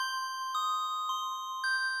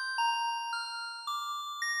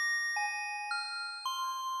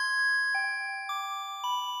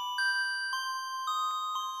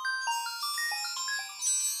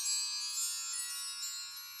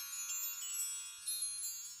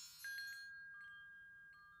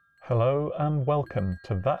Hello and welcome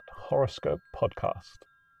to That Horoscope Podcast.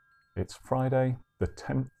 It's Friday, the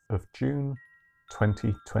 10th of June,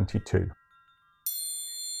 2022.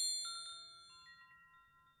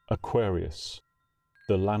 Aquarius,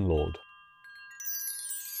 the landlord.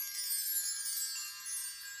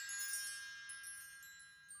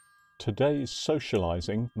 Today's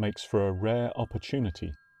socializing makes for a rare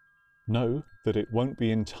opportunity. Know that it won't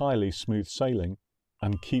be entirely smooth sailing,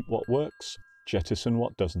 and keep what works, jettison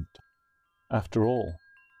what doesn't. After all,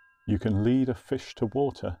 you can lead a fish to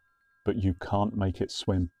water, but you can't make it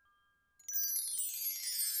swim.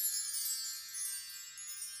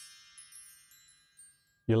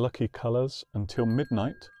 Your lucky colours until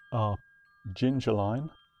midnight are gingerline,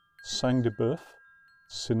 sang de boeuf,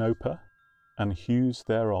 sinope, and hues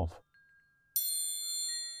thereof.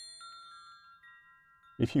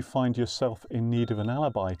 If you find yourself in need of an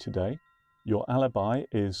alibi today, your alibi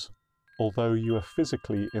is, although you are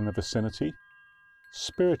physically in the vicinity,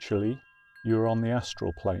 spiritually you are on the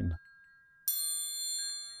astral plane.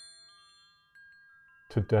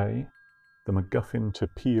 Today, the MacGuffin to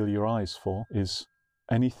peel your eyes for is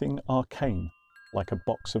anything arcane, like a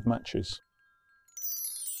box of matches.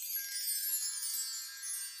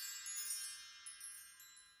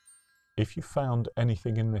 If you found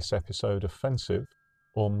anything in this episode offensive,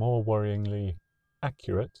 or more worryingly,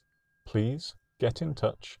 accurate, please get in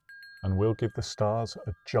touch and we'll give the stars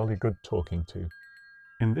a jolly good talking to.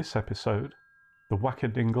 In this episode, the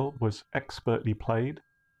Wackadingle was expertly played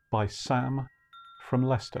by Sam from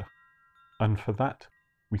Leicester, and for that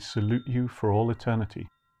we salute you for all eternity.